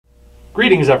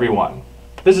Greetings everyone!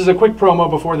 This is a quick promo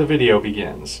before the video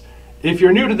begins. If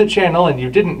you're new to the channel and you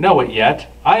didn't know it yet,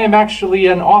 I am actually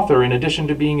an author in addition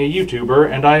to being a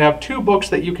YouTuber, and I have 2 books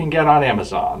that you can get on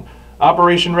Amazon.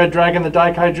 Operation Red Dragon: The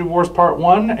Daikaiju Wars Part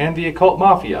 1 and The Occult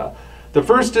Mafia. The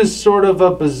first is sort of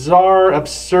a bizarre,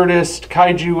 absurdist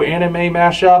kaiju anime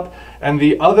mashup, and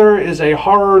the other is a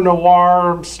horror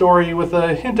noir story with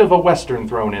a hint of a western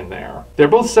thrown in there. They're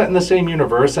both set in the same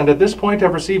universe, and at this point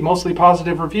have received mostly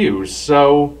positive reviews,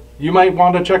 so you might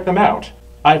want to check them out.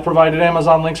 I've provided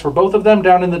Amazon links for both of them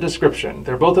down in the description.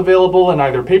 They're both available in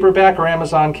either paperback or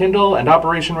Amazon Kindle, and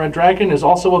Operation Red Dragon is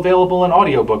also available in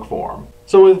audiobook form.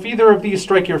 So if either of these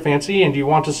strike your fancy and you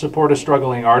want to support a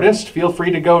struggling artist, feel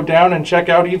free to go down and check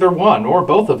out either one or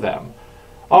both of them.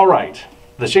 Alright,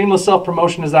 the shameless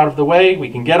self-promotion is out of the way, we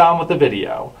can get on with the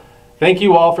video. Thank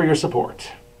you all for your support.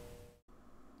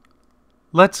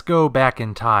 Let's go back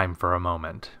in time for a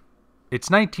moment. It's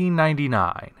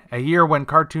 1999, a year when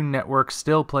Cartoon Network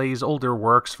still plays older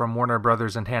works from Warner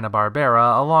Brothers and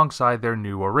Hanna-Barbera alongside their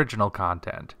new original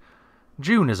content.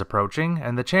 June is approaching,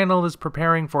 and the channel is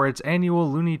preparing for its annual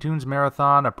Looney Tunes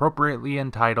marathon appropriately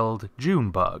entitled June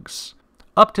Bugs.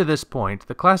 Up to this point,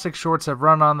 the classic shorts have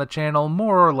run on the channel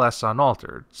more or less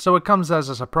unaltered, so it comes as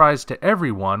a surprise to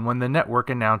everyone when the network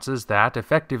announces that,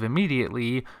 effective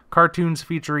immediately, cartoons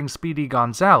featuring Speedy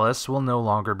Gonzales will no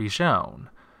longer be shown.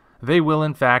 They will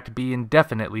in fact be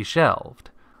indefinitely shelved.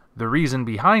 The reason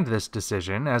behind this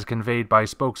decision, as conveyed by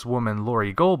spokeswoman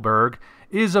Lori Goldberg,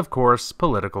 is of course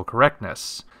political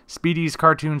correctness. Speedy's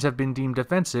cartoons have been deemed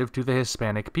offensive to the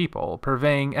Hispanic people,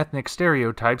 purveying ethnic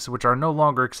stereotypes which are no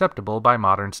longer acceptable by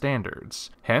modern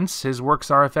standards. Hence, his works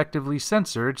are effectively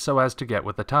censored so as to get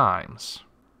with the times.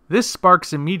 This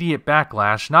sparks immediate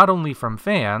backlash not only from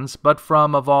fans, but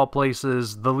from, of all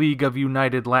places, the League of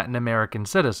United Latin American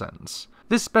Citizens.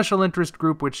 This special interest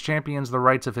group, which champions the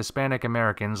rights of Hispanic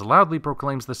Americans, loudly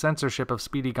proclaims the censorship of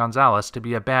Speedy Gonzales to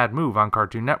be a bad move on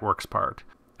Cartoon Network's part.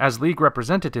 As League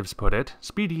representatives put it,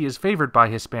 Speedy is favored by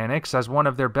Hispanics as one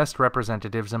of their best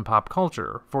representatives in pop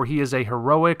culture, for he is a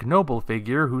heroic, noble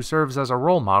figure who serves as a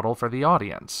role model for the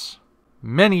audience.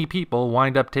 Many people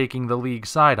wind up taking the League's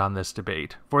side on this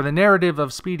debate, for the narrative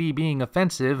of Speedy being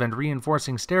offensive and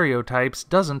reinforcing stereotypes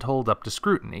doesn't hold up to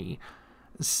scrutiny,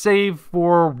 save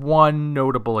for one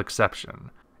notable exception.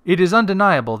 It is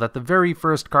undeniable that the very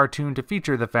first cartoon to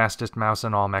feature the fastest mouse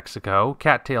in all Mexico,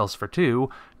 Cattails for Two,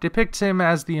 depicts him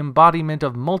as the embodiment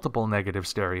of multiple negative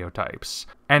stereotypes.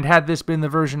 And had this been the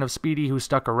version of Speedy who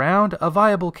stuck around, a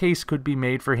viable case could be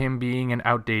made for him being an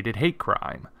outdated hate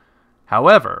crime.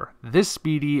 However, this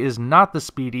Speedy is not the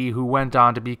Speedy who went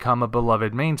on to become a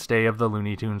beloved mainstay of the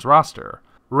Looney Tunes roster.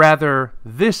 Rather,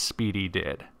 this Speedy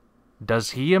did.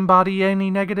 Does he embody any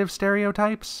negative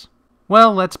stereotypes?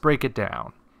 Well, let's break it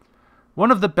down. One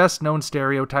of the best-known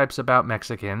stereotypes about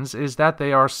Mexicans is that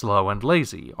they are slow and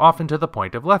lazy, often to the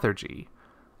point of lethargy.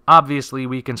 Obviously,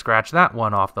 we can scratch that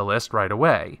one off the list right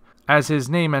away. As his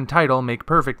name and title make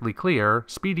perfectly clear,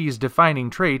 Speedy's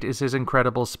defining trait is his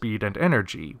incredible speed and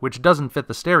energy, which doesn't fit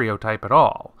the stereotype at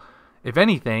all. If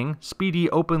anything,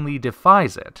 Speedy openly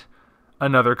defies it.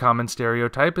 Another common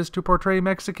stereotype is to portray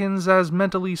Mexicans as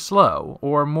mentally slow,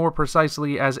 or more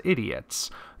precisely as idiots,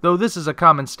 though this is a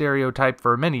common stereotype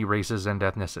for many races and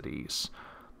ethnicities.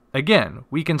 Again,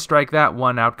 we can strike that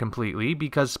one out completely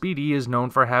because Speedy is known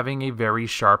for having a very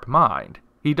sharp mind.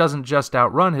 He doesn't just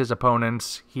outrun his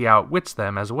opponents, he outwits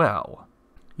them as well.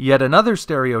 Yet another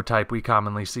stereotype we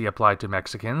commonly see applied to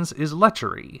Mexicans is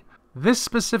lechery. This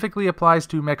specifically applies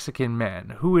to Mexican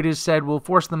men, who it is said will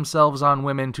force themselves on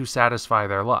women to satisfy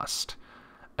their lust.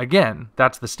 Again,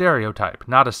 that's the stereotype,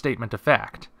 not a statement of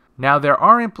fact. Now, there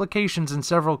are implications in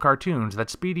several cartoons that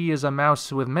Speedy is a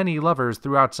mouse with many lovers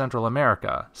throughout Central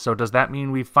America, so does that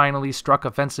mean we've finally struck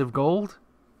offensive gold?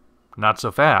 Not so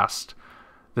fast.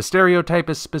 The stereotype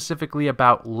is specifically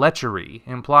about lechery,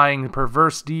 implying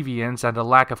perverse deviance and a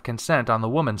lack of consent on the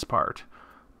woman's part.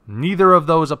 Neither of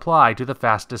those apply to the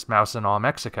fastest mouse in all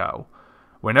Mexico.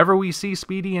 Whenever we see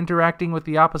Speedy interacting with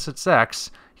the opposite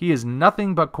sex, he is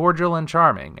nothing but cordial and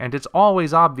charming, and it's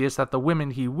always obvious that the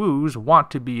women he woos want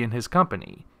to be in his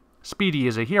company. Speedy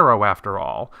is a hero after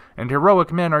all, and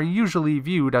heroic men are usually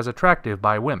viewed as attractive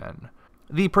by women.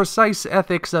 The precise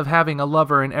ethics of having a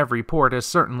lover in every port is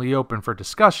certainly open for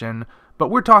discussion, but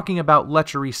we're talking about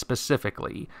lechery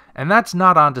specifically, and that's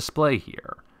not on display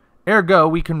here. Ergo,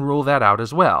 we can rule that out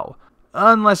as well.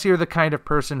 Unless you're the kind of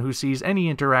person who sees any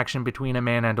interaction between a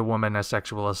man and a woman as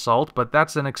sexual assault, but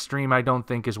that's an extreme I don't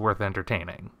think is worth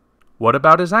entertaining. What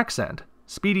about his accent?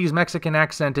 Speedy's Mexican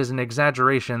accent is an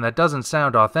exaggeration that doesn't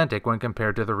sound authentic when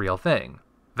compared to the real thing.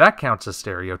 That counts as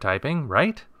stereotyping,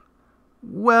 right?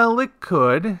 Well, it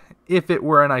could, if it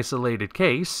were an isolated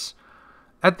case.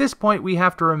 At this point, we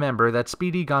have to remember that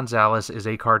Speedy Gonzales is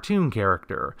a cartoon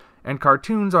character, and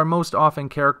cartoons are most often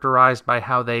characterized by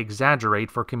how they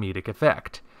exaggerate for comedic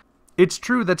effect. It's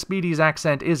true that Speedy's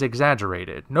accent is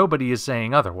exaggerated, nobody is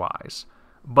saying otherwise.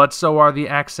 But so are the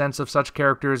accents of such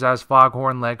characters as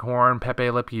Foghorn Leghorn,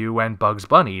 Pepe Le Pew, and Bugs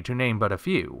Bunny, to name but a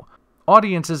few.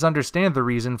 Audiences understand the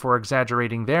reason for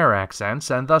exaggerating their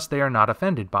accents, and thus they are not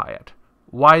offended by it.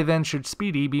 Why then should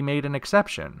Speedy be made an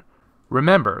exception?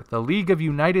 Remember, the League of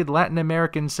United Latin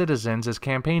American Citizens is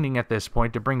campaigning at this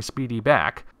point to bring Speedy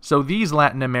back, so these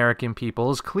Latin American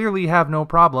peoples clearly have no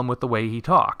problem with the way he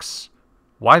talks.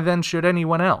 Why then should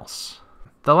anyone else?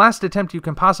 The last attempt you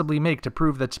can possibly make to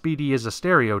prove that Speedy is a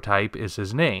stereotype is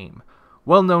his name.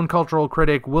 Well-known cultural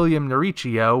critic William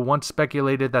Noricchio once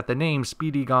speculated that the name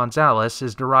Speedy Gonzales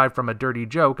is derived from a dirty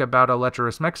joke about a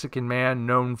lecherous Mexican man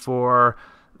known for,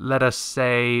 let us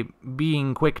say,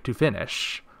 being quick to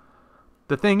finish.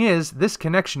 The thing is, this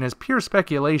connection is pure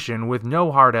speculation with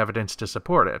no hard evidence to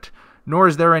support it, nor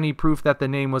is there any proof that the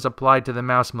name was applied to the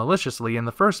mouse maliciously in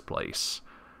the first place.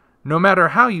 No matter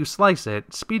how you slice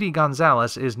it, Speedy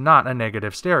Gonzales is not a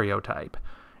negative stereotype.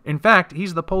 In fact,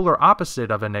 he's the polar opposite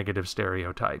of a negative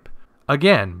stereotype.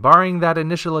 Again, barring that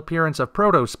initial appearance of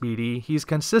Proto-Speedy, he's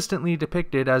consistently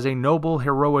depicted as a noble,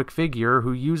 heroic figure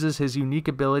who uses his unique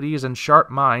abilities and sharp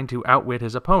mind to outwit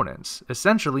his opponents,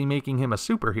 essentially making him a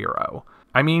superhero.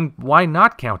 I mean, why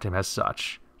not count him as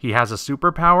such? He has a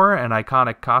superpower, an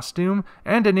iconic costume,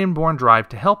 and an inborn drive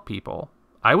to help people.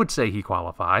 I would say he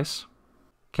qualifies.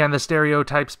 Can the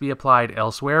stereotypes be applied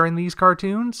elsewhere in these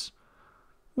cartoons?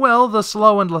 Well, the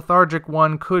slow and lethargic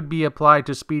one could be applied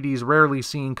to Speedy's rarely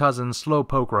seen cousin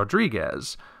Slowpoke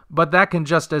Rodriguez, but that can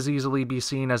just as easily be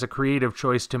seen as a creative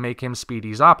choice to make him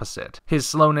Speedy's opposite, his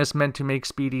slowness meant to make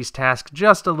Speedy's task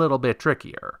just a little bit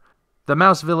trickier. The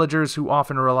mouse villagers who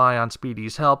often rely on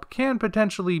Speedy's help can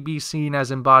potentially be seen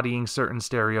as embodying certain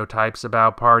stereotypes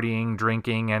about partying,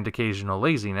 drinking, and occasional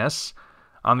laziness.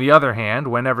 On the other hand,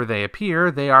 whenever they appear,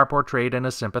 they are portrayed in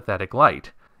a sympathetic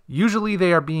light. Usually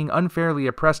they are being unfairly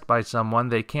oppressed by someone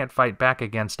they can't fight back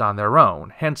against on their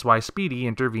own, hence why Speedy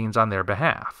intervenes on their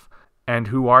behalf. And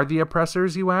who are the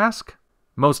oppressors, you ask?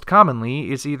 Most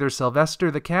commonly, it's either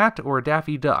Sylvester the Cat or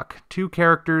Daffy Duck, two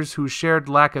characters whose shared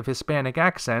lack of Hispanic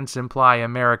accents imply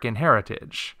American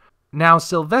heritage. Now,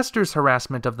 Sylvester's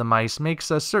harassment of the mice makes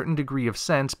a certain degree of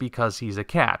sense because he's a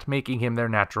cat, making him their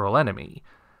natural enemy.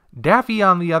 Daffy,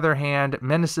 on the other hand,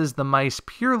 menaces the mice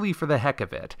purely for the heck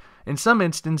of it, in some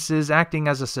instances acting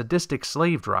as a sadistic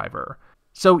slave driver.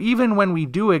 So even when we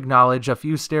do acknowledge a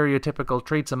few stereotypical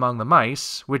traits among the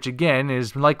mice, which again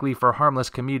is likely for harmless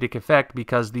comedic effect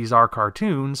because these are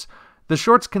cartoons, the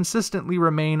shorts consistently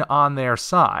remain on their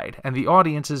side, and the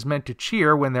audience is meant to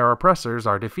cheer when their oppressors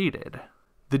are defeated.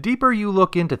 The deeper you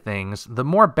look into things, the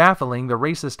more baffling the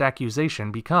racist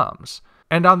accusation becomes.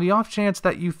 And on the off chance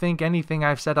that you think anything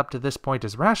I've said up to this point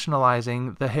is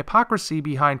rationalizing, the hypocrisy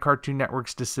behind Cartoon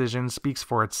Network's decision speaks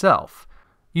for itself.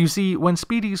 You see, when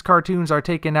Speedy's cartoons are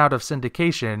taken out of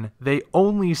syndication, they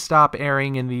only stop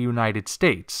airing in the United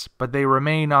States, but they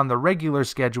remain on the regular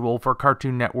schedule for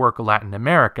Cartoon Network Latin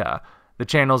America, the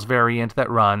channel's variant that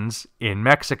runs in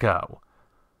Mexico.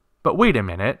 But wait a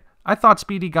minute, I thought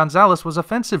Speedy Gonzales was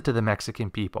offensive to the Mexican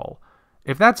people.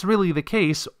 If that's really the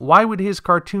case, why would his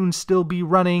cartoons still be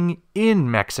running in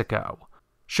Mexico?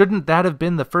 Shouldn't that have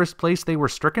been the first place they were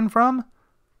stricken from?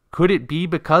 Could it be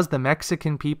because the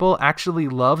Mexican people actually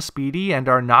love Speedy and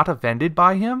are not offended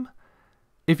by him?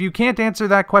 If you can't answer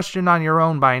that question on your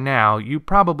own by now, you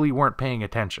probably weren't paying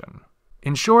attention.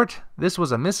 In short, this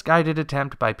was a misguided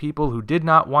attempt by people who did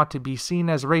not want to be seen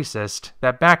as racist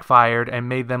that backfired and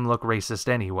made them look racist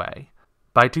anyway.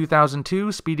 By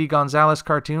 2002, Speedy Gonzales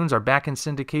cartoons are back in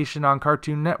syndication on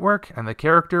Cartoon Network, and the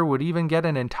character would even get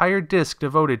an entire disc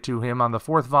devoted to him on the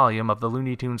 4th volume of the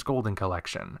Looney Tunes Golden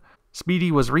Collection.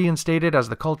 Speedy was reinstated as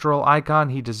the cultural icon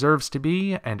he deserves to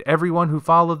be, and everyone who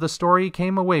followed the story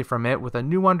came away from it with a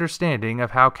new understanding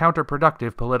of how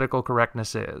counterproductive political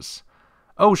correctness is.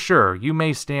 Oh sure, you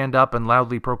may stand up and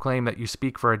loudly proclaim that you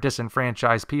speak for a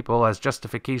disenfranchised people as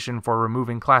justification for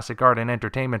removing classic art and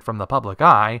entertainment from the public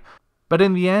eye, but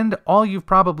in the end, all you've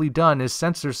probably done is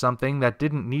censor something that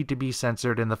didn't need to be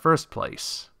censored in the first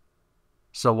place.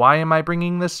 So why am I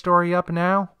bringing this story up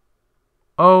now?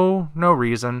 Oh, no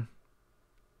reason.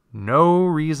 No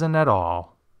reason at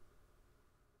all.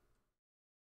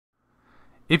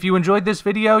 If you enjoyed this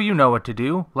video, you know what to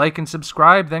do. Like and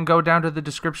subscribe, then go down to the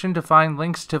description to find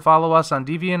links to follow us on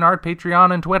DeviantArt,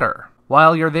 Patreon, and Twitter.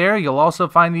 While you're there, you'll also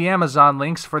find the Amazon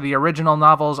links for the original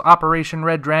novels Operation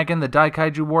Red Dragon, The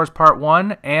Daikaiju Wars Part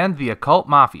 1, and The Occult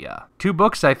Mafia. 2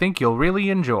 books I think you'll really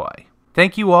enjoy.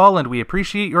 Thank you all, and we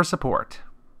appreciate your support.